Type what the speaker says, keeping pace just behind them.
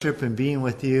And being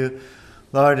with you,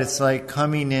 Lord, it's like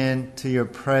coming in to your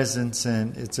presence,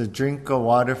 and it's a drink of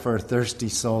water for a thirsty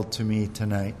soul to me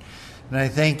tonight. And I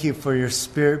thank you for your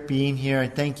Spirit being here. I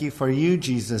thank you for you,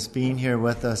 Jesus, being here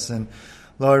with us. And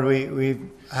Lord,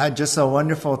 we've had just a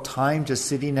wonderful time just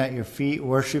sitting at your feet,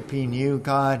 worshiping you,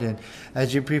 God. And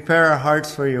as you prepare our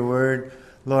hearts for your word,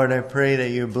 Lord, I pray that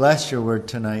you bless your word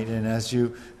tonight. And as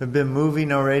you have been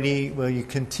moving already, will you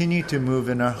continue to move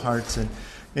in our hearts and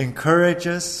encourage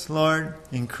us, Lord,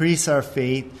 increase our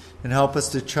faith, and help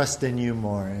us to trust in you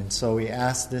more. And so we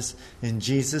ask this in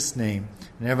Jesus' name.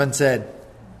 And everyone said,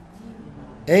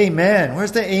 Amen.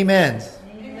 Where's the amen?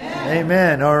 Amen.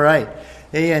 Amen. All right.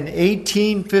 Hey, in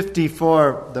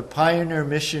 1854, the pioneer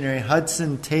missionary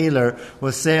Hudson Taylor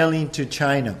was sailing to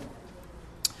China.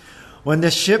 When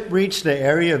the ship reached the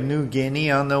area of New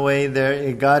Guinea, on the way there,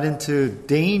 it got into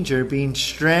danger being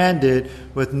stranded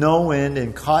with no wind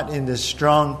and caught in this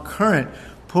strong current,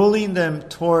 pulling them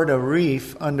toward a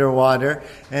reef underwater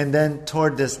and then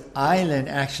toward this island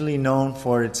actually known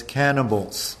for its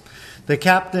cannibals. The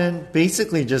captain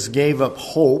basically just gave up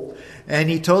hope,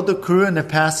 and he told the crew and the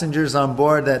passengers on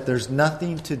board that there's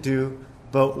nothing to do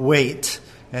but wait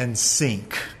and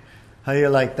sink. How do you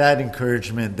like that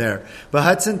encouragement there? But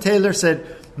Hudson Taylor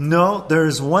said, no,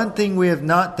 there's one thing we have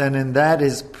not done, and that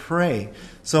is pray.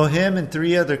 So him and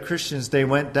 3 other Christians, they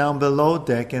went down below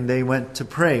deck and they went to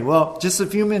pray. Well, just a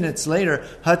few minutes later,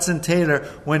 Hudson Taylor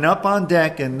went up on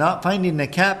deck, and not finding the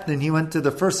captain, he went to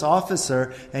the first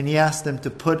officer and he asked him to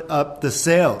put up the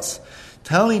sails,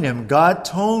 telling him, God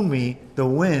told me the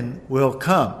wind will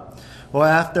come. Well,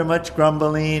 after much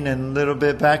grumbling and a little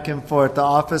bit back and forth, the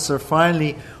officer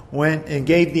finally went and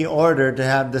gave the order to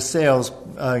have the sails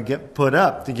get put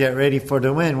up to get ready for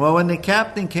the wind. Well, when the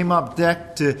captain came up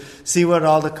deck to see what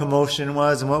all the commotion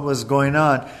was and what was going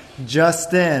on, just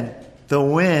then the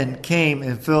wind came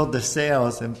and filled the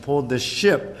sails and pulled the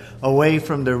ship away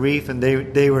from the reef, and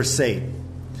they were safe.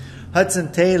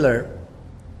 Hudson Taylor,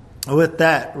 with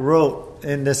that, wrote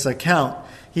in this account,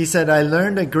 he said, I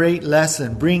learned a great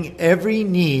lesson. Bring every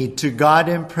need to God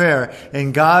in prayer,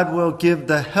 and God will give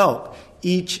the help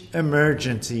each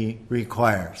emergency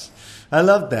requires. I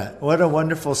love that. What a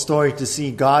wonderful story to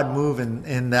see God move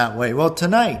in that way. Well,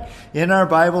 tonight, in our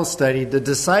Bible study, the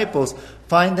disciples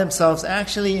find themselves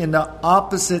actually in the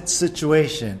opposite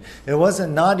situation. It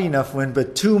wasn't not enough wind,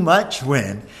 but too much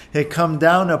wind had come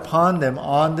down upon them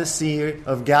on the Sea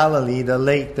of Galilee, the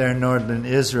lake there in northern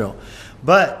Israel.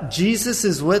 But Jesus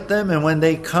is with them, and when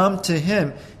they come to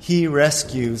him, he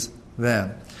rescues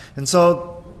them. And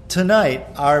so tonight,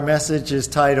 our message is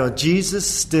titled, Jesus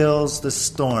Stills the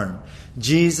Storm.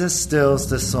 Jesus stills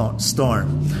the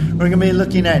storm. We're going to be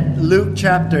looking at Luke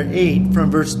chapter 8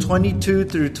 from verse 22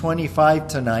 through 25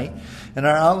 tonight. And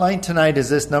our outline tonight is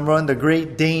this. Number 1, the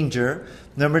great danger.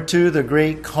 Number 2, the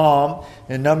great calm.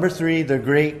 And number 3, the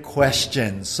great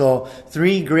question. So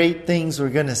 3 great things we're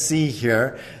going to see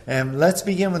here. And let's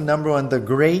begin with number 1, the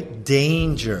great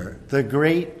danger. The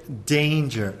great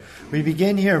danger. We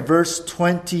begin here in verse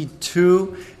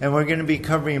 22, and we're going to be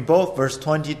covering both verse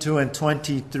 22 and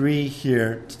 23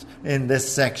 here in this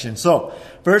section. So,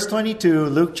 verse 22,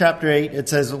 Luke chapter 8, it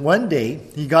says, one day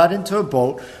he got into a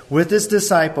boat with his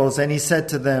disciples, and he said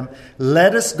to them,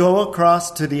 let us go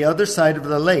across to the other side of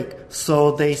the lake.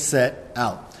 So they set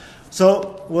out.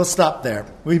 So we'll stop there.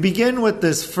 We begin with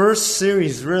this first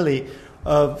series, really,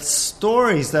 of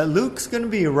stories that Luke's going to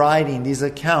be writing, these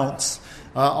accounts,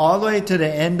 all the way to the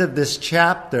end of this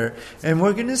chapter. And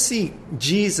we're going to see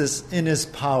Jesus in his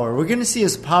power. We're going to see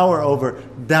his power over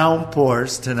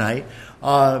downpours tonight,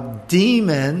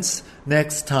 demons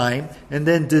next time, and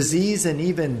then disease and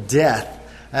even death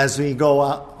as we go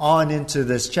on into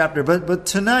this chapter. But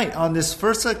tonight, on this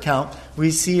first account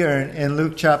we see here in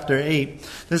Luke chapter 8,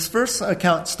 this first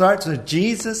account starts with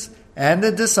Jesus and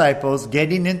the disciples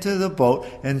getting into the boat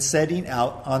and setting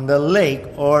out on the lake,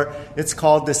 or it's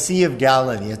called the Sea of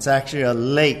Galilee. It's actually a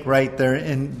lake right there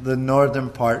in the northern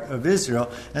part of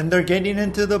Israel. And they're getting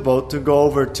into the boat to go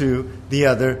over to the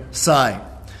other side.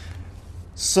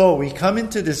 So we come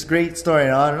into this great story.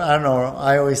 And I don't know,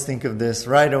 I always think of this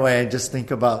right away. I just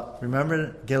think about,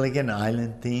 remember Gilligan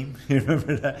Island theme? You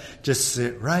remember that? Just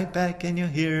sit right back and you'll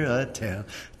hear a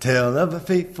tale of a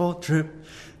fateful trip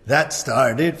that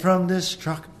started from this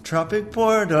tropic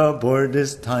port aboard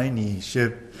this tiny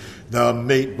ship. The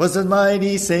mate was a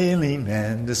mighty sailing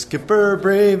man, the skipper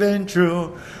brave and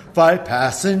true. 5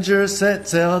 passengers set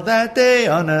sail that day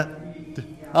on a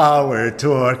 3-hour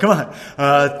tour. Come on.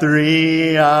 A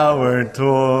 3-hour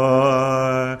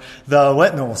tour. No,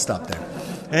 we'll stop there.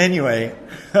 Anyway,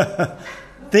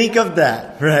 think of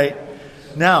that, right?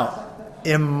 Now,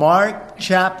 in Mark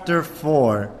chapter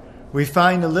 4, we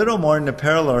find a little more in the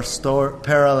parallel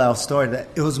story that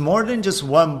it was more than just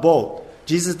one boat.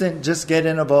 Jesus didn't just get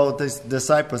in a boat with his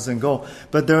disciples and go,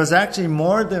 but there was actually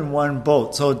more than one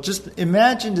boat. So just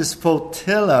imagine this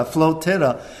flotilla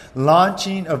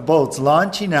launching of boats,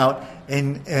 launching out,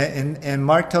 and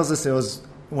Mark tells us it was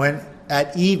when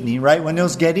at evening, right when it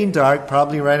was getting dark,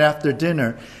 probably right after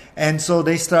dinner. And so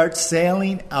they start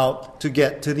sailing out to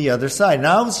get to the other side.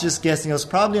 Now I was just guessing it was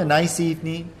probably a nice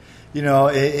evening. You know,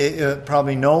 it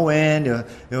probably no wind. It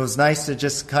was nice to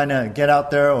just kind of get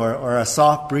out there, or a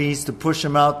soft breeze to push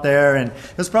them out there. And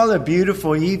it was probably a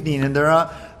beautiful evening. And they're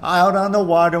out on the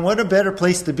water. And what a better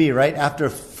place to be, right? After a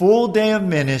full day of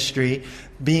ministry,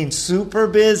 being super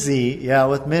busy,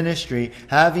 with ministry,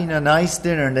 having a nice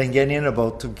dinner, and then getting in a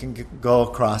boat to go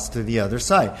across to the other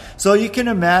side. So you can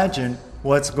imagine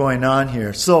what's going on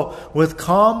here. So with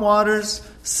calm waters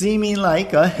seeming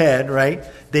like ahead, right?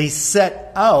 They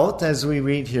set out, as we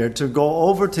read here, to go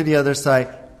over to the other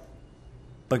side.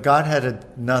 But God had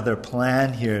another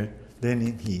plan here,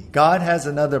 didn't he? God has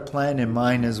another plan in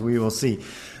mind, as we will see.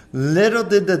 Little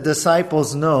did the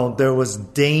disciples know there was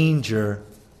danger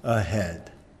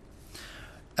ahead.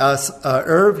 As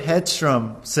Irv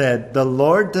Hedstrom said, the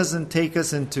Lord doesn't take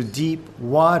us into deep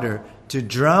water to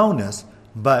drown us,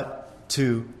 but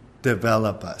to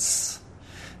develop us.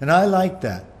 And I like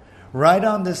that. Right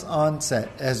on this onset,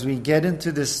 as we get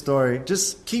into this story,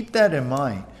 just keep that in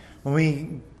mind. When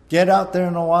we get out there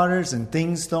in the waters and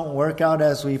things don't work out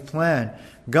as we plan,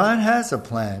 God has a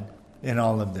plan in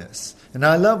all of this. And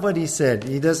I love what he said.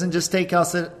 He doesn't just take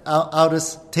us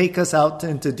out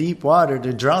into deep water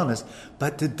to drown us,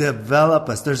 but to develop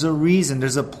us. There's a reason.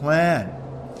 There's a plan.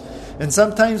 And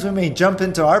sometimes we may jump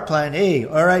into our plan. Hey,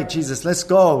 all right, Jesus, let's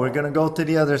go. We're going to go to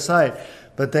the other side.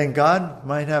 But then God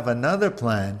might have another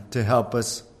plan to help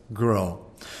us grow.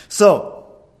 So,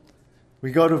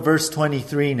 we go to verse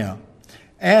 23 now.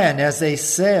 And as they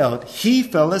sailed, he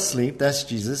fell asleep, that's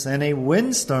Jesus, and a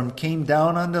windstorm came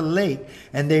down on the lake,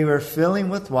 and they were filling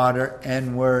with water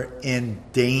and were in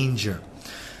danger.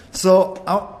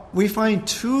 So, we find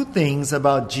two things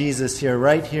about Jesus here,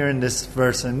 right here in this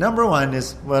verse. And number one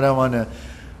is what I want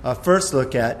to first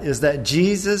look at, is that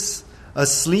Jesus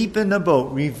asleep in the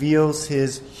boat reveals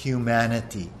his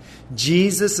humanity.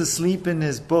 Jesus asleep in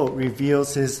his boat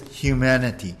reveals his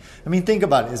humanity. I mean, think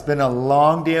about it. It's been a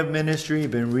long day of ministry.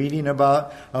 We've been reading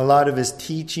about a lot of his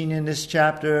teaching in this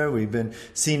chapter. We've been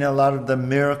seeing a lot of the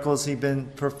miracles he's been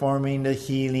performing, the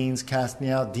healings, casting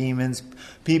out demons,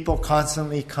 people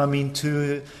constantly coming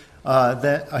to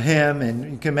him,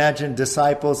 and you can imagine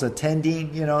disciples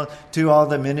attending, to all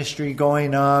the ministry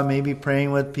going on, maybe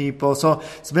praying with people. So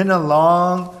it's been a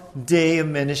long day of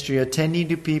ministry, attending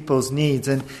to people's needs.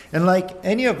 And like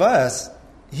any of us,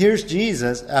 here's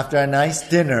Jesus after a nice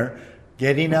dinner,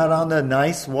 getting out on the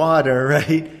nice water,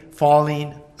 right?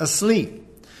 Falling asleep.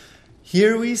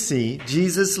 Here we see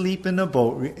Jesus sleep in the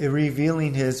boat,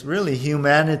 revealing his really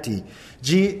humanity.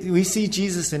 We see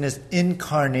Jesus in his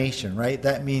incarnation, right?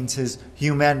 That means his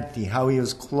humanity, how he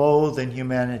was clothed in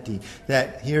humanity.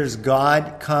 That here's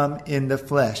God come in the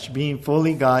flesh, being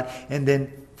fully God and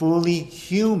then fully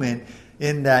human,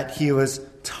 in that he was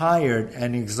tired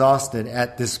and exhausted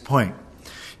at this point.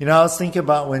 I was thinking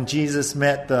about when Jesus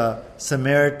met the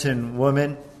Samaritan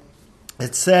woman.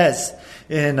 It says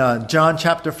in John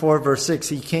chapter 4, verse 6,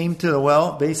 he came to the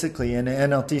well, basically, and the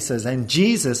NLT says, and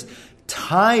Jesus,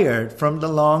 tired from the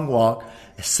long walk,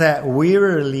 sat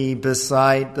wearily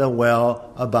beside the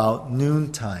well about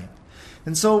noontime.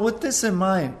 And so with this in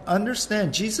mind,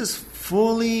 understand Jesus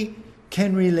fully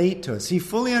can relate to us. He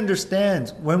fully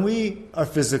understands when we are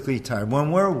physically tired, when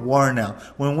we're worn out,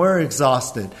 when we're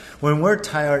exhausted, when we're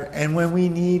tired, and when we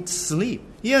need sleep.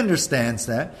 He understands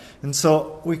that. And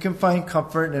so we can find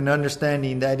comfort and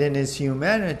understanding that in his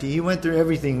humanity, he went through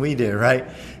everything we did, right?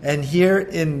 And here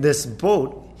in this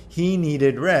boat, he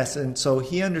needed rest. And so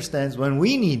he understands when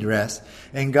we need rest,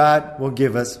 and God will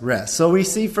give us rest. So we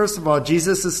see, first of all,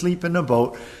 Jesus asleep in the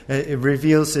boat. It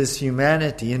reveals his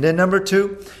humanity. And then number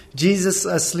two, Jesus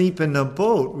asleep in the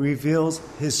boat reveals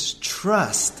his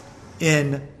trust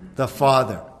in the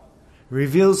Father.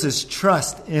 Reveals his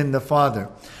trust in the Father.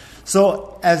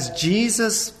 So as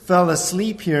Jesus fell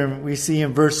asleep here, we see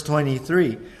in verse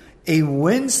 23, a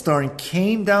windstorm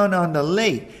came down on the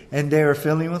lake, and they were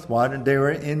filling with water, and they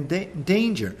were in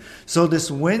danger. So this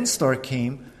windstorm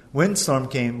came,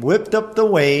 whipped up the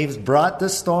waves, brought the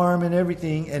storm and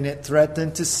everything, and it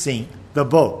threatened to sink the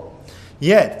boat.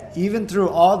 Yet, even through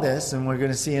all this, and we're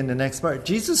going to see in the next part,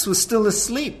 Jesus was still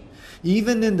asleep,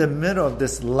 even in the middle of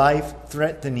this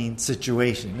life-threatening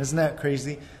situation. Isn't that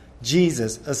crazy?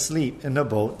 Jesus asleep in the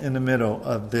boat in the middle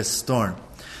of this storm.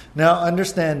 Now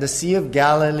understand, the Sea of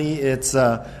Galilee, it's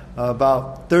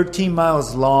about 13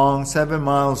 miles long, 7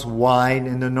 miles wide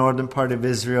in the northern part of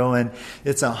Israel, and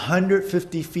it's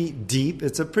 150 feet deep.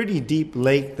 It's a pretty deep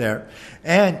lake there.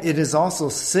 And it is also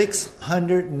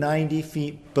 690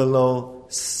 feet below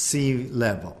sea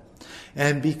level.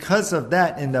 And because of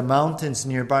that, in the mountains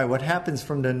nearby, what happens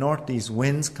from the north, these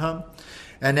winds come.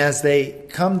 And as they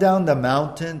come down the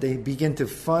mountain, they begin to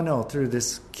funnel through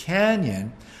this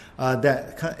canyon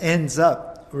that ends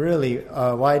up, really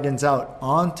widens out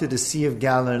onto the Sea of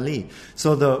Galilee.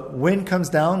 So the wind comes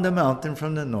down the mountain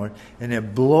from the north, and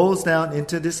it blows down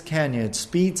into this canyon. It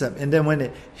speeds up. And then when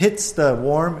it hits the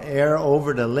warm air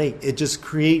over the lake, it just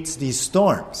creates these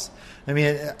storms. I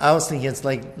mean, I was thinking it's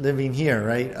like living here,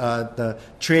 right? The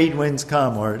trade winds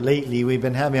come, or lately we've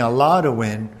been having a lot of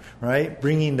wind, right?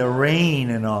 Bringing the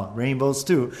rain and all, rainbows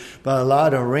too, but a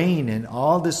lot of rain and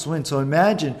all this wind. So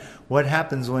imagine what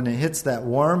happens when it hits that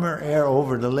warmer air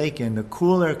over the lake and the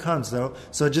cooler comes, though.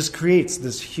 So it just creates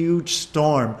this huge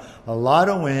storm, a lot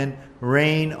of wind,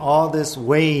 rain, all this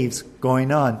waves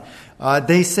going on.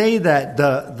 They say that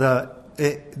the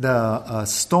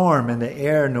storm and the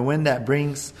air and the wind that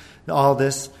brings all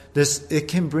this, it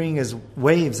can bring as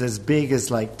waves as big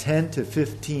as like 10 to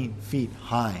 15 feet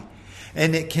high.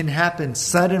 And it can happen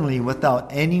suddenly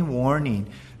without any warning.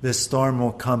 This storm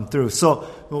will come through. So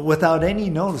without any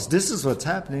notice, this is what's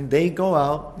happening. They go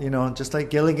out, just like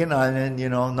Gilligan Island,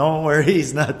 no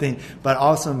worries, nothing. But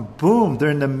all of a sudden, boom,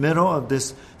 they're in the middle of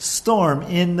this storm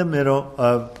in the middle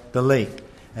of the lake.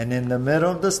 And in the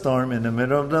middle of the storm, in the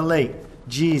middle of the lake,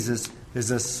 Jesus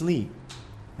is asleep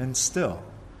and still.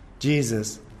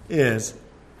 Jesus is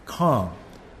calm.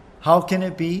 How can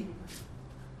it be?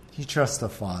 He trusts the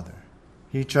Father.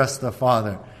 He trusts the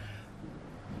Father.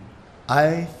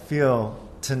 I feel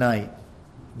tonight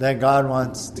that God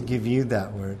wants to give you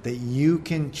that word, that you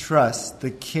can trust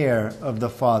the care of the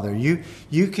Father.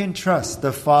 You can trust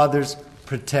the Father's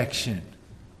protection.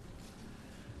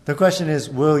 The question is,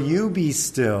 will you be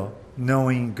still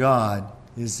knowing God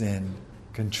is in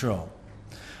control?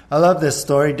 I love this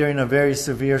story. During a very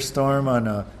severe storm on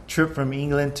a trip from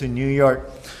England to New York,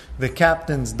 the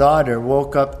captain's daughter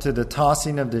woke up to the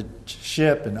tossing of the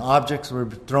ship, and objects were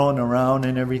thrown around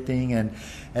and everything. And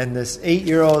this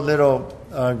 8-year-old little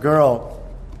girl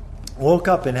woke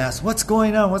up and asked, "What's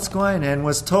going on? What's going on?" And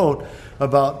was told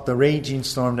about the raging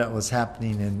storm that was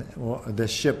happening and the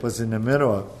ship was in the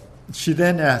middle of. She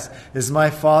then asked, "Is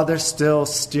my father still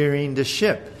steering the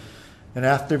ship?" And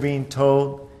after being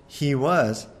told he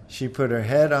was, she put her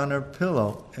head on her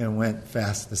pillow and went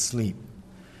fast asleep.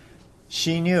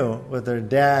 She knew with her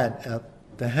dad at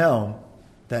the helm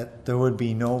that there would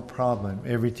be no problem.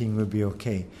 Everything would be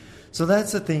okay. So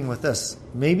that's the thing with us.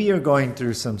 Maybe you're going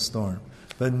through some storm,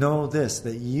 but know this,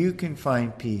 that you can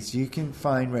find peace. You can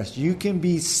find rest. You can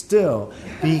be still,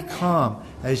 be calm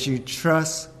as you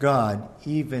trust God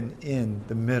even in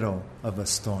the middle of a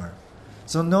storm.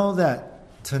 So know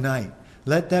that tonight.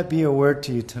 Let that be a word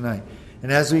to you tonight.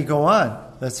 And as we go on,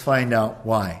 let's find out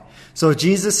why. So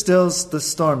Jesus stills the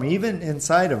storm, even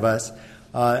inside of us.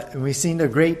 And we've seen the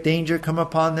great danger come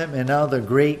upon them, and now the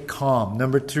great calm.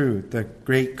 Number 2, the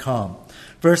great calm.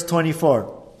 Verse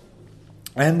 24.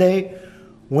 And they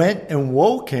went and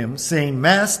woke him, saying,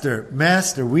 "Master,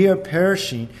 Master, we are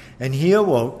perishing." And he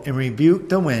awoke and rebuked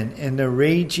the wind and the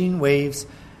raging waves,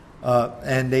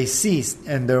 and they ceased,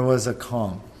 and there was a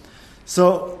calm.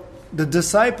 So the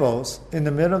disciples, in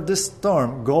the middle of this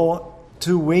storm, go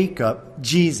to wake up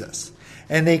Jesus.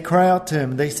 And they cry out to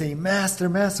him. They say, "Master,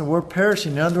 Master, we're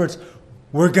perishing." In other words,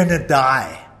 we're going to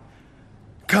die.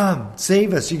 Come,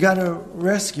 save us. You got to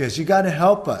rescue us. You got to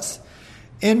help us.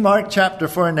 In Mark chapter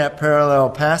 4, in that parallel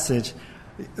passage,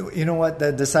 you know what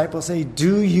the disciples say?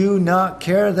 "Do you not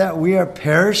care that we are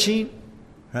perishing?"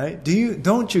 Right?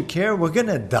 Don't you care? We're going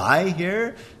to die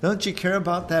here. Don't you care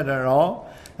about that at all?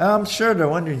 I'm sure they're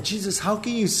wondering, "Jesus, how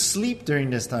can you sleep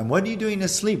during this time? What are you doing to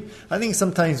sleep?" I think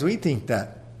sometimes we think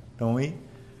that, don't we?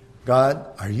 "God,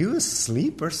 are you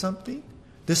asleep or something?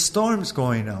 This storm's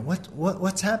going on.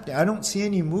 What's happening? I don't see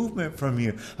any movement from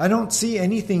you. I don't see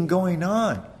anything going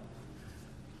on."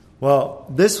 Well,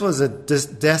 this was a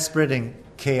desperate and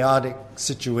chaotic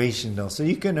situation, though. So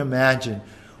you can imagine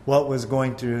what was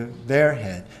going through their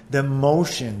head, the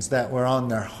emotions that were on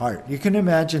their heart. You can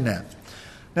imagine that.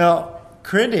 Now,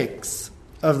 critics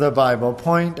of the Bible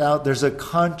point out there's a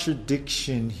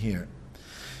contradiction here.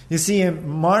 You see, in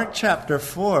Mark chapter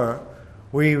 4,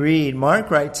 we read,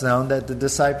 Mark writes down that the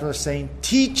disciples are saying,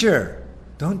 "Teacher,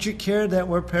 don't you care that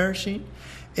we're perishing?"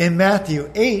 In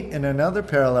Matthew 8, in another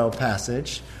parallel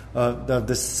passage, of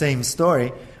the same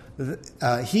story,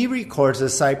 he records the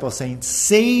disciples saying,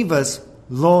 "Save us,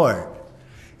 Lord."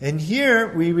 And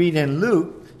here we read in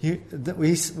Luke,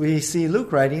 we see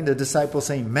Luke writing, the disciples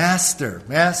saying, "Master,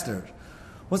 Master."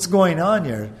 What's going on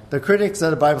here? The critics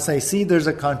of the Bible say, see, there's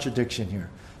a contradiction here.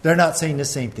 They're not saying the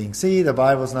same thing. See, the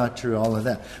Bible's not true, all of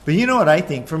that. But you know what I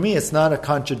think? For me, it's not a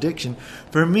contradiction.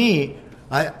 For me,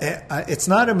 it's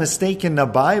not a mistake in the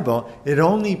Bible. It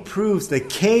only proves the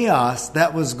chaos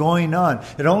that was going on.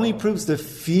 It only proves the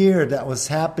fear that was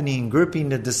happening, gripping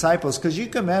the disciples. Because you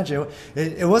can imagine,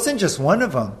 it wasn't just one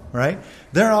of them, right?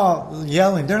 They're all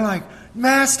yelling. They're like,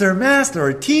 "Master, Master,"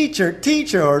 or "Teacher,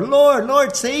 Teacher," or "Lord,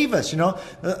 Lord, save us."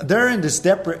 They're in this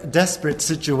desperate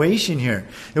situation here.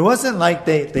 It wasn't like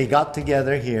they got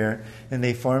together here and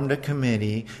they formed a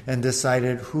committee and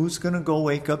decided who's going to go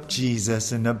wake up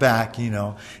Jesus in the back,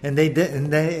 And they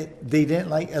didn't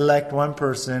like elect one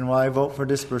person. Well, I vote for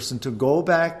this person to go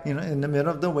back, in the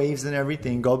middle of the waves and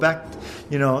everything. Go back,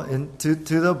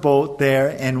 into the boat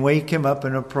there and wake him up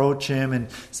and approach him and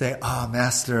say,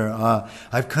 Master,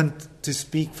 I've come to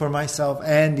speak for myself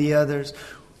and the others.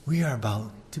 We are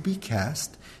about to be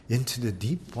cast into the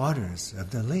deep waters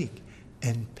of the lake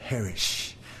and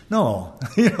perish. No,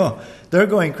 they're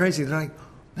going crazy. They're like,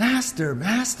 "Master,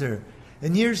 Master."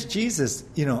 And here's Jesus,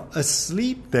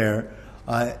 asleep there.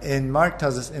 And Mark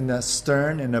tells us in the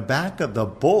stern, in the back of the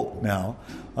boat now,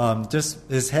 just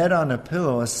his head on a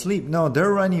pillow, asleep. No,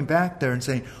 they're running back there and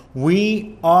saying,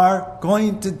 "We are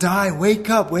going to die. Wake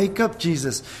up,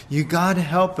 Jesus. You got to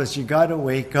help us. You got to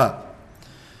wake up."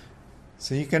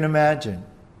 So you can imagine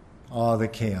all the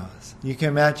chaos. You can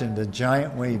imagine the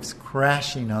giant waves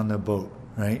crashing on the boat,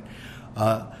 right?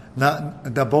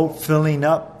 Not the boat filling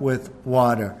up with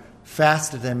water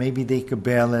faster than maybe they could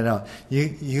bail it out.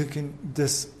 You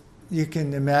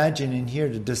can imagine and hear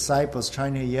the disciples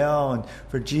trying to yell and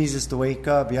for Jesus to wake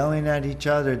up, yelling at each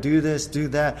other, "Do this, do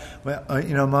that."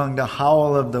 Among the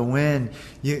howl of the wind,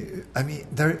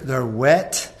 they're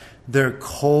wet, they're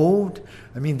cold.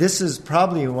 This is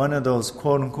probably one of those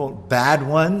quote unquote bad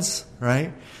ones,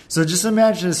 right? So just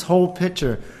imagine this whole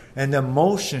picture and the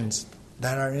emotions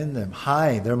that are in them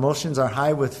high. Their emotions are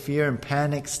high with fear and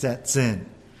panic sets in.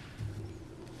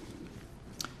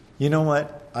 You know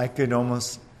what? I could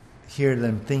almost hear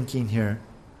them thinking here,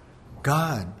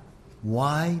 "God,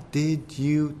 why did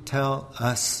you tell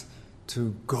us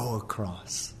to go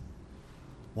across?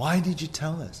 Why did you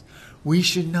tell us? We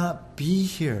should not be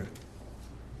here.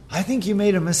 I think you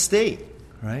made a mistake,"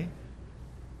 right?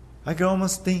 I could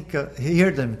almost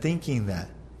hear them thinking that.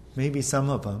 Maybe some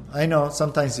of them. I know,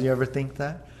 sometimes you ever think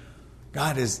that?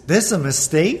 God, is this a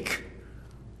mistake?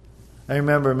 I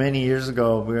remember many years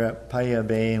ago, we were at Paia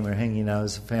Bay and we were hanging out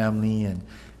as a family,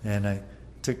 and I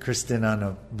took Kristen on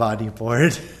a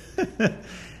bodyboard.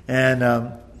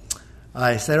 And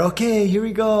I said, "Okay, here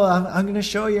we go. I'm going to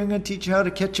show you. I'm going to teach you how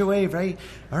to catch a wave, right?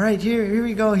 All right, here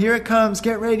we go. Here it comes.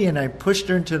 Get ready." And I pushed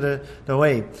her into the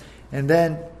wave. And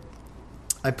then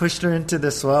I pushed her into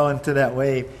the swell, into that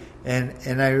wave.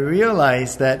 And I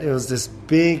realized that it was this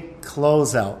big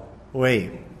closeout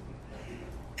wave.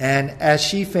 And as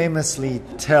she famously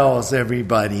tells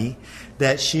everybody,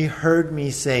 that she heard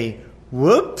me say,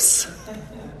 "Whoops."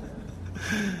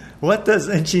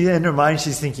 And she, in her mind,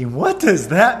 she's thinking, "What does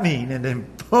that mean?" And then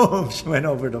boom, she went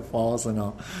over the falls and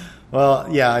all. Well,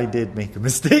 yeah, I did make a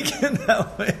mistake in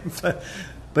that way.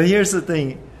 But here's the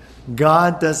thing.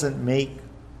 God doesn't make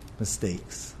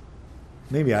mistakes.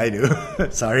 Maybe I do.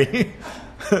 Sorry.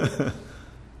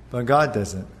 But God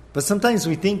doesn't. But sometimes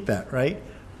we think that, right?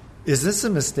 Is this a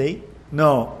mistake?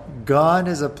 No. God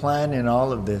has a plan in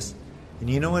all of this. And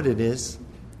you know what it is?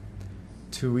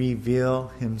 To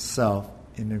reveal himself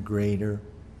in a greater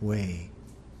way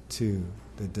to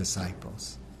the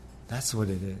disciples. That's what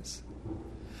it is.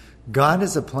 God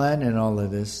has a plan in all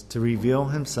of this to reveal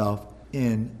himself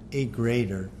in a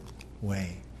greater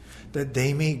way. That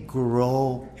they may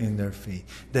grow in their faith.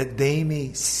 That they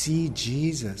may see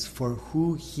Jesus for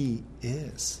who he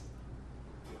is.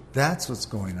 That's what's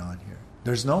going on here.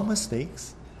 There's no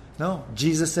mistakes. No.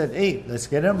 Jesus said, "Hey, let's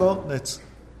get in a boat. Let's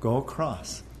go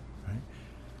across." Right?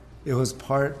 It was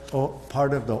part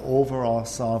of the overall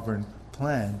sovereign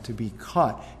plan to be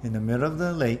caught in the middle of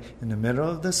the lake, in the middle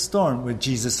of the storm, with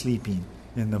Jesus sleeping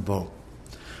in the boat.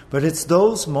 But it's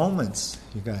those moments,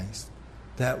 you guys,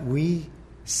 that we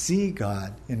see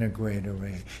God in a greater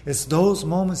way. It's those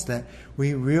moments that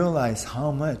we realize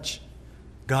how much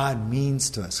God means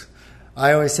to us.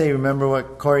 I always say, remember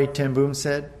what Corrie ten Boom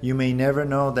said? You may never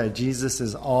know that Jesus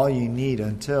is all you need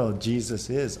until Jesus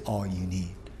is all you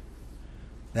need.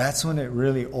 That's when it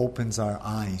really opens our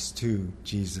eyes to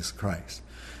Jesus Christ.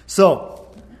 So,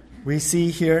 we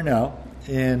see here now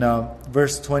in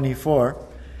verse 24,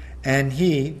 and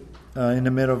he, in the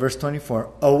middle of verse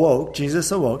 24, awoke,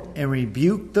 Jesus awoke, and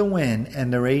rebuked the wind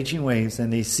and the raging waves,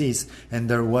 and they ceased, and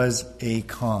there was a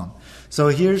calm. So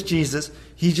here's Jesus.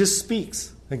 He just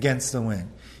speaks against the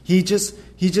wind. He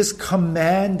just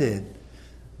commanded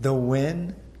the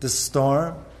wind, the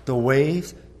storm, the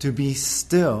waves to be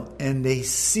still, and they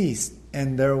ceased,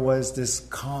 and there was this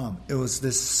calm. It was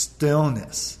this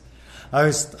stillness. I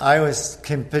always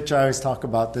talk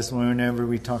about this whenever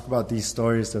we talk about these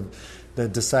stories of the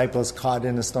disciples caught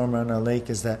in a storm on a lake,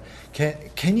 is that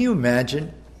can you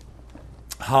imagine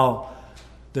how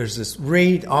there's this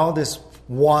all this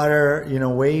water,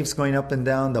 waves going up and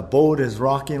down, the boat is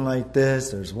rocking like this,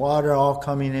 there's water all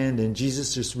coming in, and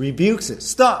Jesus just rebukes it,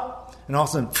 stop, and all of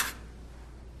a sudden,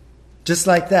 just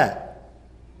like that,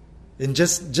 in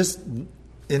just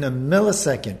in a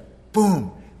millisecond,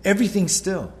 boom, everything's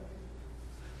still.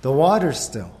 The water's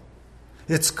still.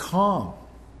 It's calm.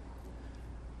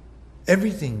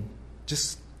 Everything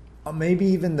just, maybe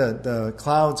even the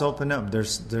clouds open up.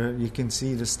 You can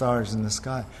see the stars in the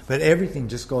sky. But everything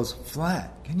just goes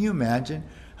flat. Can you imagine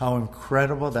how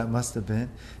incredible that must have been?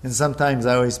 And sometimes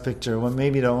I always picture,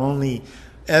 maybe the only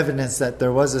evidence that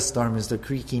there was a storm is the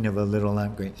creaking of a little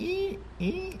lamp going,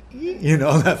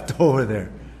 left over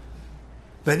there.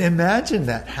 But imagine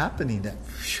that happening, that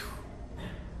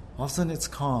all of a sudden it's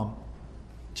calm.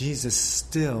 Jesus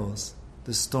stills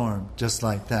the storm just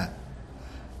like that.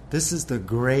 This is the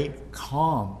great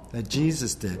calm that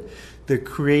Jesus did. The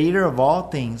creator of all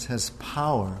things has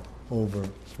power over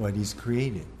what he's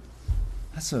created.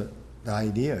 That's what the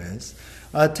idea is.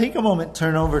 Take a moment,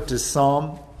 turn over to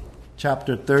Psalm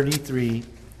chapter 33,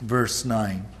 verse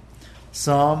 9.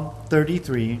 Psalm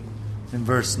 33 and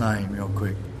verse 9 real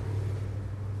quick.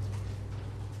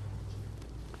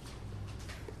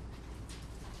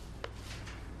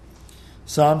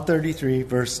 Psalm 33,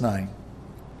 verse 9.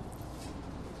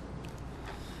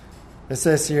 It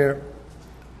says here,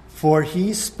 "For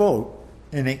he spoke,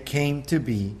 and it came to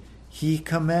be. He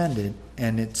commanded,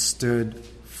 and it stood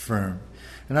firm."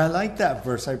 And I like that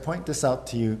verse. I point this out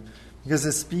to you because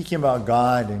it's speaking about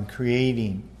God and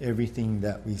creating everything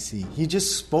that we see. He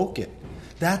just spoke it.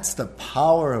 That's the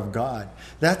power of God.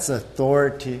 That's the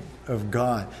authority of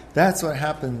God. That's what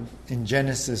happened in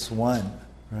Genesis 1,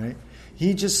 right?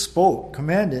 He just spoke,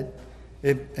 commanded,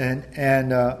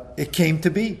 and it came to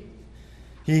be.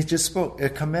 He just spoke,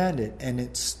 it commanded, and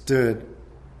it stood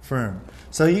firm.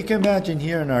 So you can imagine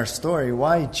here in our story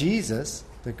why Jesus,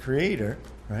 the creator,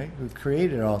 right, who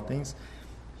created all things,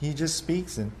 he just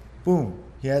speaks and boom,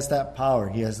 he has that power,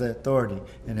 he has that authority,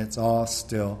 and it's all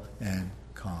still and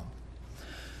calm.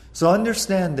 So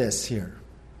understand this here.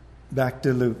 Back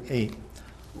to Luke 8.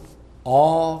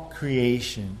 All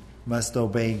creation must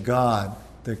obey God,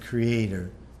 the Creator,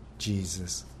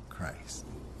 Jesus Christ.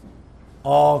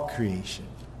 All creation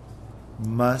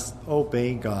must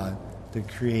obey God, the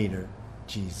Creator,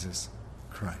 Jesus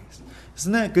Christ.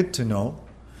 Isn't that good to know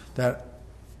that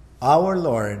our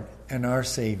Lord and our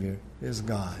Savior is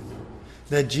God?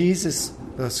 That Jesus,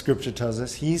 the Scripture tells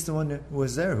us, He's the one that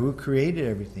was there, who created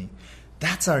everything.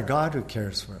 That's our God who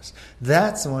cares for us.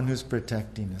 That's the one who's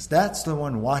protecting us. That's the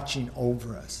one watching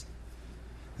over us.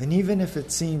 And even if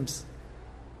it seems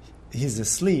He's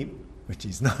asleep, which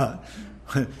He's not,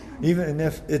 even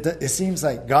if it seems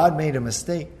like God made a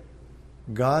mistake,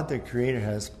 God the Creator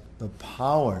has the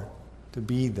power to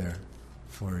be there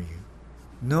for you.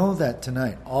 Know that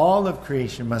tonight. All of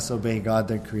creation must obey God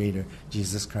the Creator,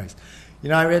 Jesus Christ.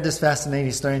 I read this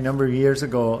fascinating story a number of years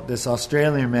ago. This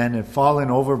Australian man had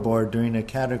fallen overboard during a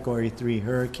Category 3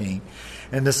 hurricane.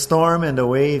 And the storm and the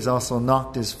waves also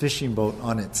knocked his fishing boat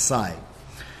on its side.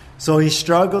 So he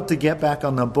struggled to get back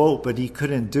on the boat, but he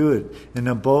couldn't do it. And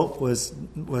the boat was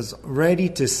ready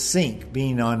to sink,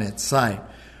 being on its side.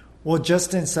 Well, just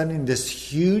then suddenly this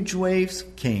huge waves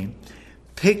came,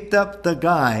 picked up the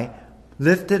guy,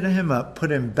 lifted him up,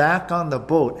 put him back on the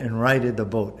boat, and righted the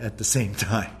boat at the same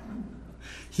time.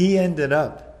 He ended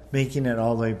up making it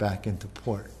all the way back into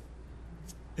port.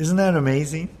 Isn't that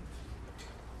amazing?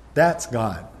 That's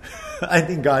God. I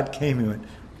think God came and went,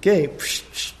 okay,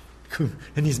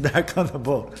 and he's back on the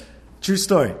boat. True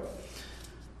story.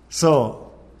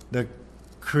 So, the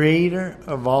Creator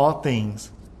of all things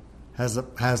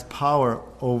has power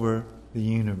over the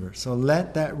universe. So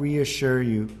let that reassure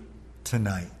you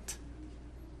tonight.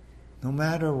 No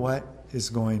matter what is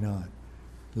going on,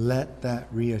 let that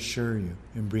reassure you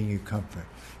and bring you comfort.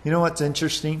 You know what's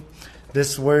interesting?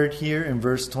 This word here in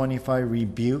verse 25,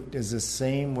 rebuked, is the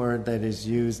same word that is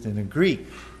used in the Greek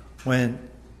when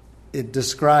it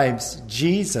describes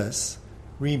Jesus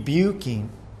rebuking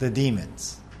the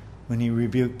demons, when he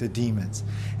rebuked the demons.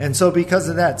 And so because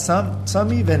of that,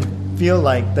 some even feel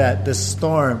like that the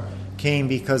storm came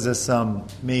because of some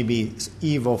maybe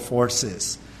evil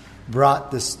forces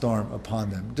brought this storm upon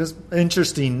them. Just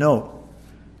interesting note.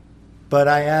 But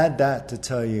I add that to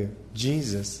tell you,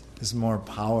 Jesus is more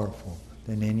powerful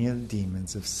than any of the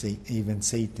demons of even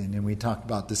Satan. And we talked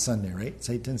about this Sunday, right?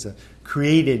 Satan's a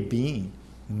created being,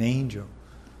 an angel.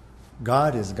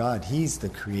 God is God. He's the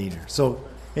creator. So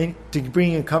to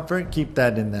bring you comfort, keep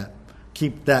that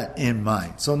in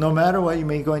mind. So no matter what you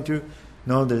may be going through,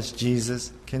 know this: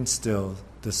 Jesus can still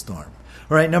the storm.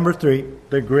 All right, number 3,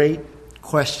 the great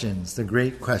questions. The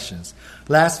great questions.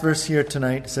 Last verse here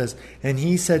tonight says, "And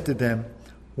he said to them,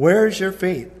 'Where is your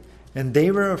faith?' And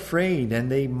they were afraid,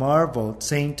 and they marveled,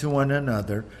 saying to one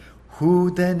another,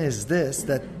 'Who then is this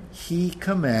that he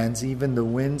commands even the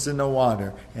winds and the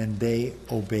water, and they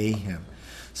obey him?'"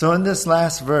 So in this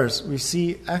last verse, we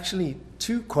see actually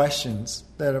 2 questions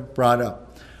that are brought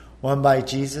up. One by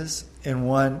Jesus and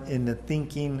one in the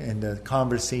thinking and the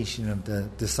conversation of the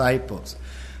disciples.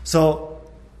 So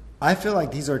I feel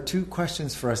like these are 2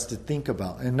 questions for us to think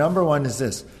about. And number 1 is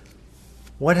this: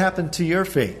 what happened to your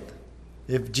faith?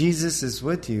 If Jesus is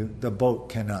with you, the boat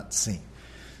cannot sink.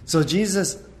 So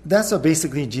that's what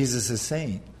basically Jesus is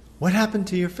saying. What happened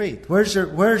to your faith? Where's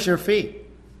your faith?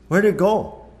 Where'd it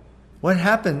go? What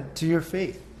happened to your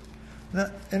faith?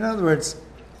 In other words,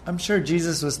 I'm sure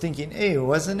Jesus was thinking, hey,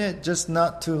 wasn't it just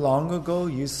not too long ago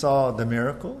you saw the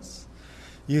miracles?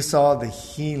 You saw the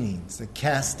healings, the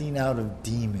casting out of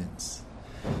demons.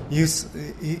 You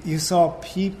saw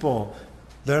people,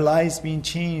 their lives being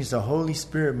changed, the Holy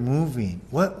Spirit moving.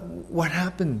 What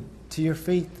happened to your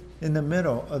faith in the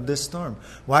middle of this storm?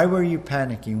 Why were you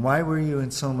panicking? Why were you in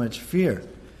so much fear?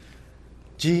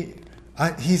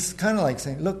 He's kind of like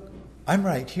saying, look, I'm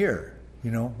right here.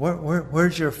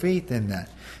 Where's your faith in that?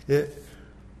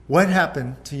 What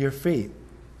happened to your faith?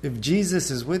 If Jesus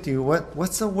is with you,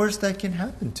 what's the worst that can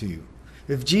happen to you?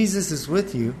 If Jesus is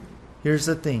with you, here's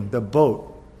the thing: the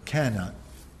boat cannot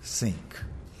sink.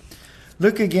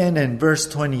 Look again in verse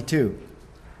 22.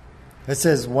 It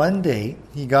says, one day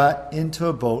he got into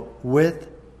a boat with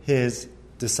his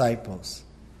disciples.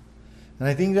 And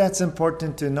I think that's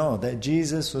important to know, that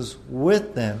Jesus was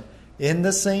with them in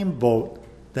the same boat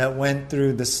that went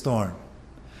through the storm.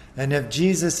 And if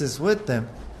Jesus is with them,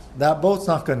 that boat's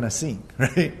not going to sink,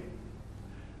 right?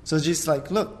 So Jesus like,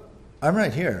 look, I'm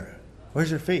right here. Where's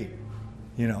your faith?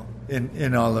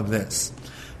 In all of this.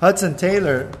 Hudson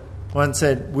Taylor once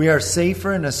said, we are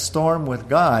safer in a storm with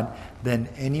God than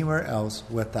anywhere else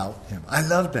without him. I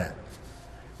love that.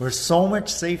 We're so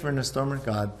much safer in a storm with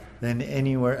God than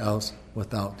anywhere else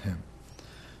without him.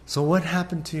 So what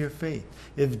happened to your faith?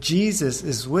 If Jesus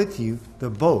is with you, the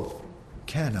boat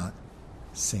cannot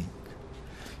sink.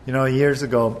 Years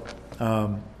ago,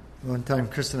 one time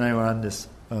Chris and I were on this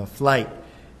flight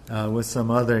with some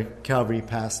other Calvary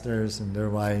pastors and their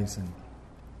wives, and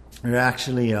we were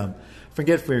actually,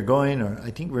 forget if we were going, or I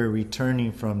think we were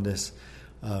returning from this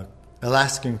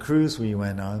Alaskan cruise we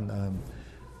went on.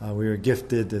 We were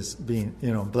gifted this, being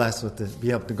blessed with this,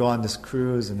 be able to go on this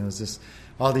cruise, and it was this.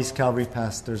 All these Calvary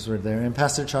pastors were there, and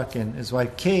Pastor Chuck and his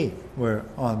wife Kay were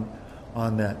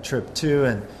on that trip too,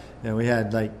 and we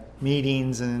had like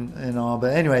meetings and all.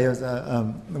 But anyway, it was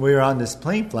we were on this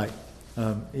plane flight,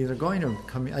 either going or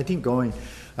coming. I think going,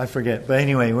 I forget. But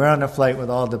anyway, we're on a flight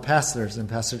with all the pastors, and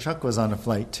Pastor Chuck was on a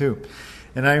flight too.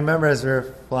 And I remember as we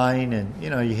were flying, and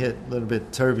you hit a little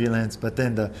bit turbulence, but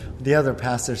then the other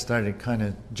pastor started kind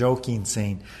of joking,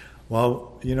 saying,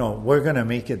 well, we're going to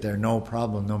make it there, no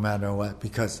problem, no matter what,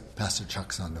 because Pastor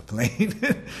Chuck's on the plane.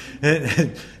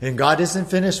 and God isn't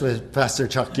finished with Pastor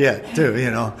Chuck yet, too,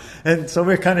 And so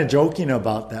we're kind of joking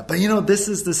about that. But, this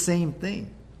is the same thing,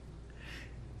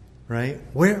 right?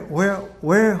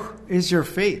 Where is your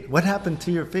faith? What happened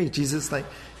to your faith? Jesus, like,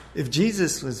 if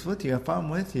Jesus was with you, if I'm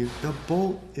with you, the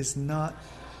boat is not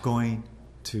going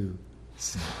to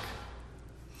sink.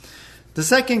 The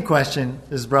second question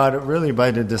is brought up really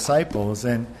by the disciples,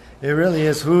 and it really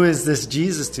is, who is this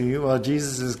Jesus to you? Well,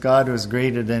 Jesus is God who is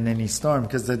greater than any storm,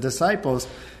 because the disciples,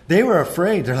 they were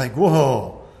afraid. They're like,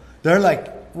 whoa. They're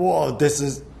like, whoa, this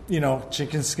is,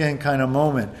 chicken skin kind of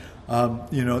moment.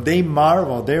 They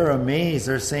marvel. They're amazed.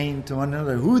 They're saying to one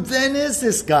another, who then is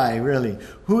this guy, really?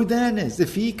 Who then is?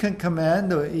 If he can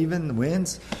command even the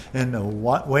winds and the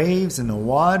waves and the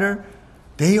water,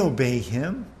 they obey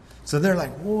him. So they're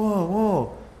like,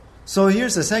 whoa. So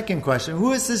here's the second question.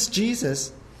 Who is this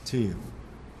Jesus to you?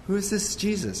 Who is this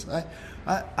Jesus?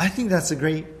 I think that's a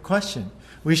great question.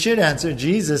 We should answer,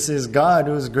 Jesus is God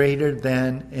who is greater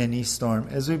than any storm,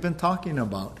 as we've been talking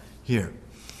about here.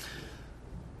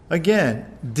 Again,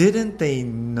 didn't they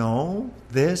know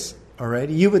this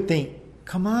already? You would think,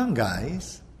 come on,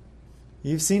 guys.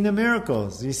 You've seen the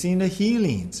miracles. You've seen the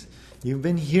healings. You've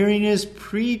been hearing his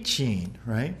preaching,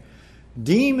 right?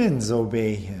 Demons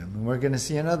obey him. And we're going to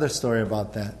see another story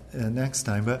about that next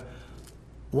time. But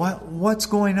what's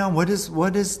going on? What is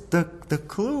the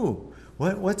clue?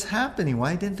 What's happening?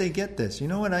 Why didn't they get this? You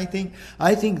know what I think?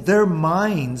 I think their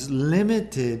minds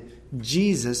limited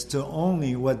Jesus to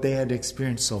only what they had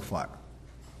experienced so far.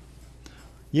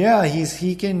 Yeah,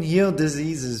 he can heal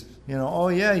diseases. Oh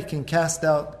yeah, he can cast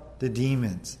out the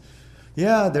demons.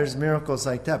 Yeah, there's miracles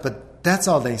like that. But that's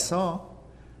all they saw.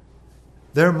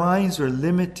 Their minds were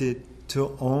limited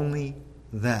to only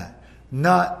that.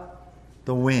 Not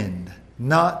the wind,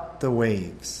 not the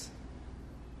waves.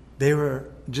 They were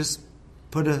just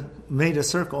made a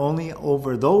circle only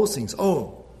over those things.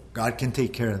 Oh, God can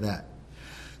take care of that.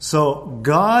 So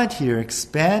God here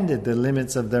expanded the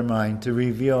limits of their mind to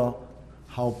reveal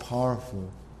how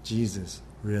powerful Jesus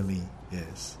really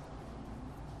is.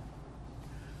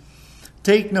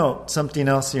 Take note, something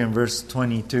else here in verse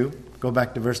 22. Go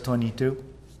back to verse 22.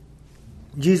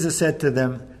 Jesus said to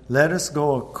them, "Let us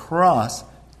go across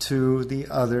to the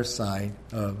other side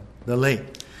of the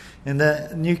lake." And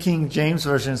the New King James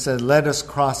Version said, "Let us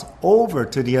cross over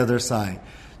to the other side."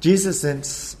 Jesus didn't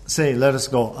say, "Let us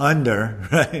go under,"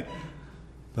 right?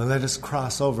 But let us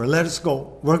cross over. Let us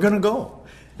go. We're going to go.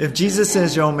 If Jesus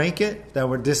says you'll make it,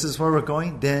 this is where we're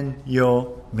going, then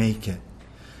you'll make it.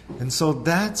 And so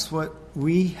that's what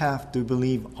we have to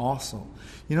believe also.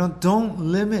 Don't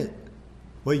limit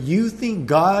what you think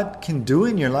God can do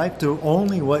in your life to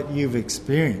only what you've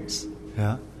experienced.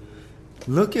 Yeah.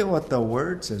 Look at what the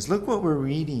Word says. Look what we're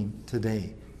reading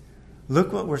today.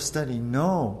 Look what we're studying.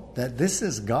 Know that this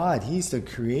is God. He's the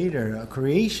Creator. A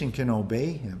creation can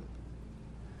obey Him.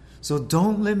 So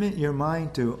don't limit your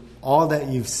mind to all that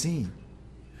you've seen.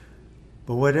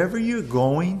 But whatever you're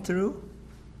going through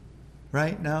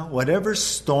right now, whatever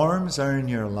storms are in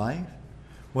your life,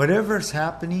 whatever's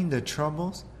happening, the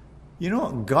troubles,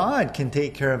 God can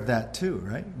take care of that too,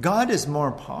 right? God is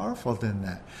more powerful than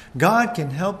that. God can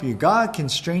help you. God can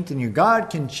strengthen you. God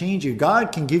can change you.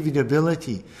 God can give you the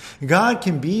ability. God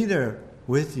can be there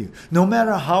with you. No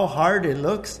matter how hard it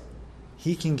looks,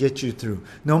 He can get you through.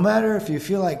 No matter if you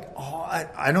feel like,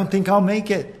 I don't think I'll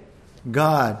make it,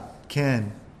 God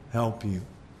can help you.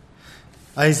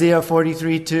 Isaiah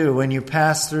 43:2, "When you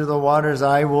pass through the waters,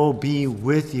 I will be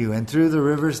with you, and through the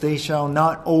rivers they shall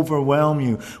not overwhelm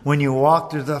you. When you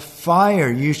walk through the fire,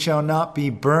 you shall not be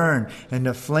burned, and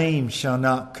the flame shall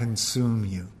not consume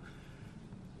you."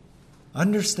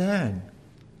 Understand,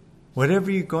 whatever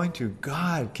you're going through,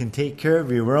 God can take care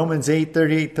of you. Romans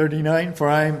 8:38-39, "For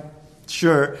I am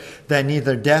sure that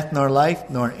neither death nor life,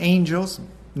 nor angels,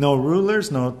 no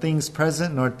rulers, nor things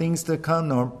present, nor things to come,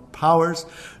 nor powers,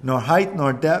 nor height,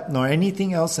 nor depth, nor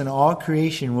anything else in all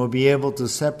creation will be able to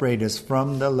separate us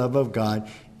from the love of God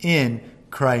in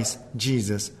Christ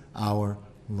Jesus our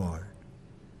Lord."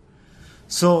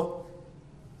 So,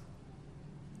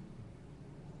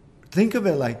 think of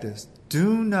it like this.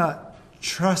 Do not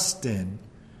trust in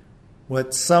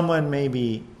what someone may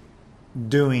be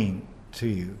doing to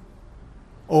you,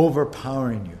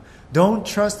 overpowering you. Don't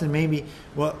trust in maybe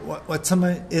what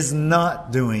someone is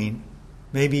not doing.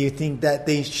 Maybe you think that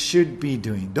they should be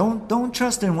doing. Don't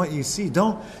trust in what you see.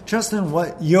 Don't trust in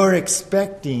what you're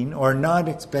expecting or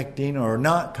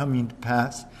not coming to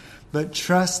pass. But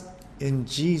trust in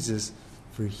Jesus,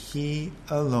 for He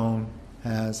alone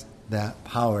has that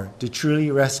power to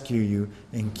truly rescue you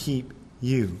and keep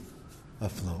you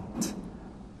afloat.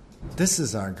 This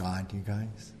is our God, you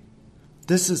guys.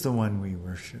 This is the one we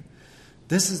worship.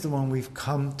 This is the one we've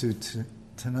come to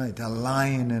tonight, the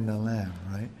Lion and the Lamb,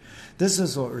 right? This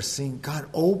is what we're seeing. God,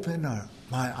 open the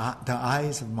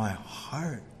eyes of my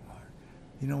heart,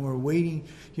 Lord. We're waiting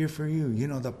here for you.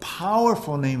 The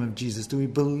powerful name of Jesus. Do we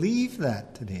believe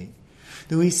that today?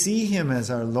 Do we see Him as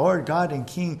our Lord, God, and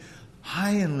King,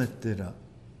 high and lifted up,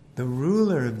 the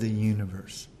ruler of the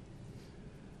universe,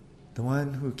 the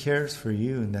one who cares for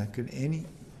you and that could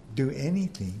do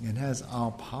anything and has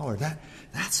all power?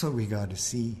 That's what we got to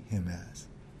see Him as.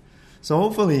 So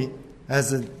hopefully,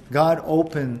 as God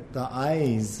opened the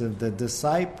eyes of the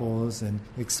disciples and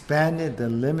expanded the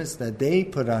limits that they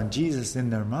put on Jesus in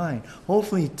their mind,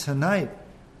 hopefully tonight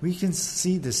we can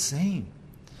see the same.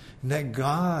 And that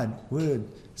God would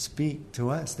speak to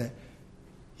us, that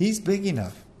He's big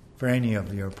enough for any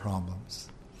of your problems.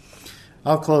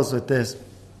 I'll close with this.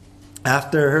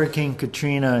 After Hurricane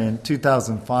Katrina in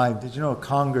 2005, did you know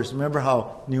Congress, remember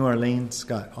how New Orleans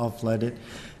got all flooded?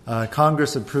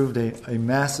 Congress approved a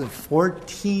massive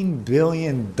 $14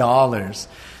 billion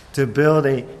to build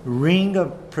a ring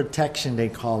of protection, they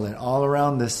call it, all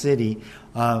around the city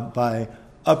by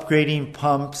upgrading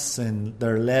pumps and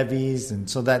their levees, and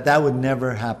so that would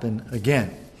never happen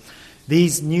again.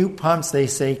 These new pumps, they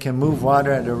say, can move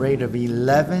water at a rate of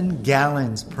 11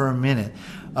 gallons per minute.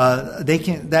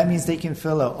 That means they can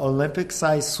fill an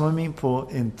Olympic-sized swimming pool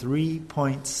in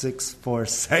 3.64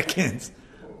 seconds.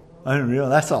 Unreal.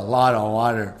 That's a lot of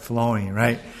water flowing,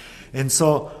 right? And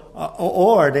so,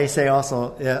 or they say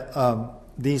also,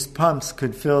 these pumps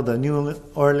could fill the New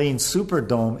Orleans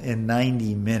Superdome in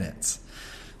 90 minutes.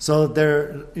 So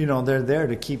they're there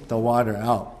to keep the water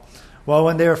out. Well,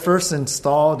 when they were first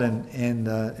installed, and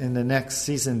in the next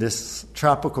season, this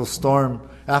tropical storm,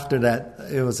 after that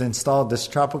it was installed, this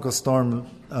tropical storm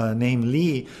named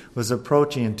Lee was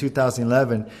approaching in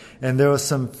 2011, and there was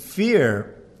some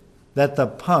fear that the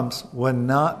pumps would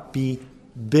not be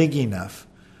big enough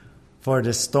for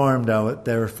the storm that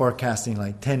they were forecasting,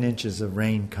 like 10 inches of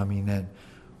rain coming in,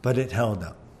 but it held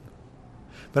up.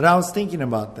 But I was thinking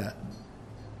about that,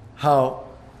 how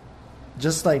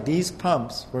just like these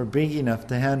pumps were big enough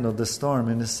to handle the storm,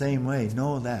 in the same way,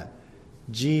 know that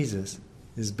Jesus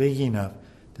is big enough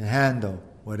to handle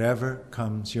whatever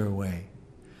comes your way.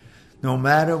 No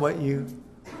matter what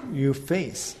you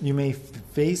face, you may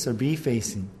face or be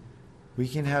facing, we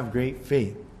can have great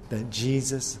faith that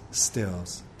Jesus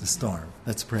stills the storm.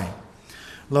 Let's pray.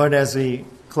 Lord, as we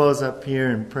close up here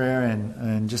in prayer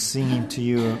and just singing to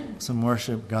you some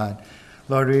worship, God,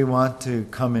 Lord, we want to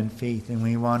come in faith, and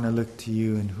we want to look to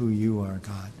you and who you are,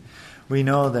 God. We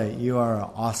know that you are an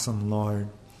awesome Lord,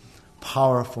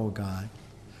 powerful God.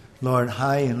 Lord,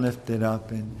 high and lifted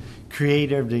up, and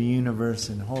creator of the universe,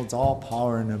 and holds all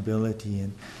power and ability.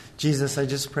 And Jesus, I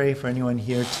just pray for anyone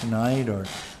here tonight, or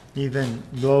even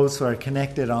those who are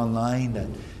connected online, that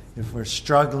if we're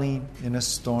struggling in a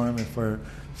storm, if we're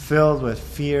filled with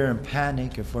fear and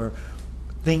panic, if we're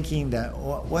thinking that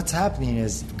what's happening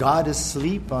is God is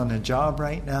asleep on a job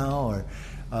right now,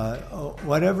 or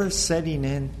whatever's setting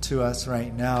in to us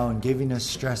right now and giving us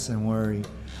stress and worry,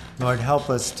 Lord, help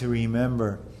us to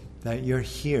remember that you're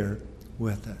here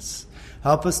with us.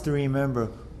 Help us to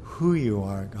remember who you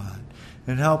are, God,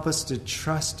 and help us to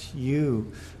trust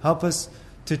you. Help us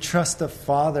to trust the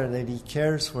Father, that he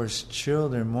cares for his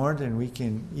children more than we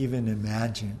can even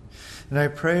imagine. And I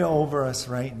pray over us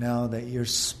right now that your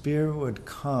Spirit would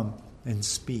come and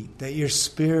speak, that your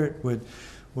Spirit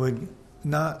would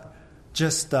not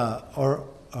just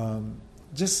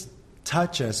just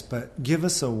touch us, but give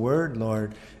us a word,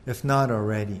 Lord, if not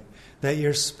already. That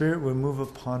your Spirit would move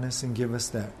upon us and give us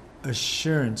that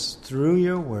assurance through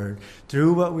your word,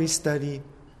 through what we studied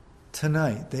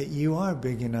tonight, that you are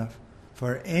big enough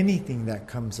for anything that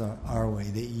comes our way,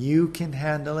 that you can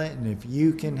handle it, and if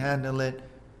you can handle it,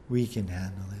 we can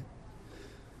handle it.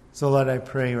 So Lord, I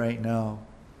pray right now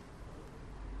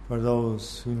for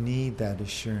those who need that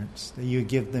assurance, that you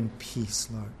give them peace,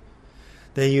 Lord,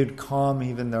 that you'd calm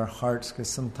even their hearts, because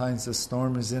sometimes the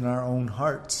storm is in our own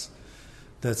hearts.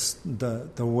 The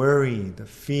worry, the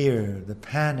fear, the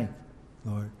panic,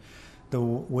 Lord, the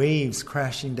waves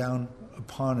crashing down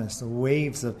upon us, the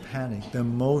waves of panic, the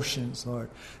emotions,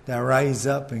 Lord, that rise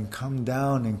up and come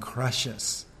down and crush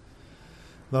us.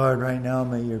 Lord, right now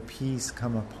may your peace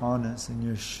come upon us, and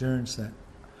your assurance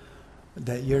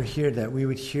that you're here, that we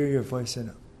would hear your voice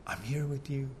and I'm here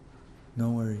with you. No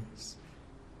worries.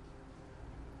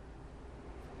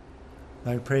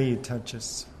 I pray you touch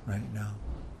us right now.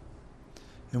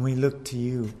 And we look to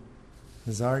you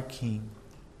as our King,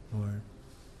 Lord,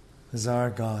 as our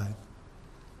God.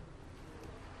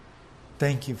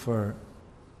 Thank you for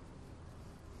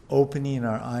opening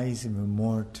our eyes even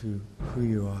more to who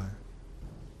you are.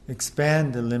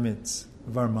 Expand the limits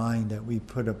of our mind that we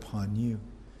put upon you.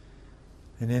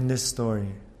 And in this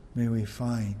story, may we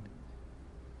find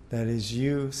that as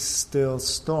you still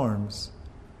storms,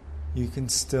 you can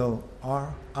still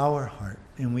our heart,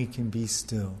 and we can be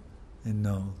still and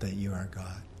know that you are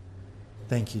God.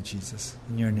 Thank you, Jesus.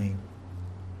 In your name,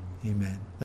 amen.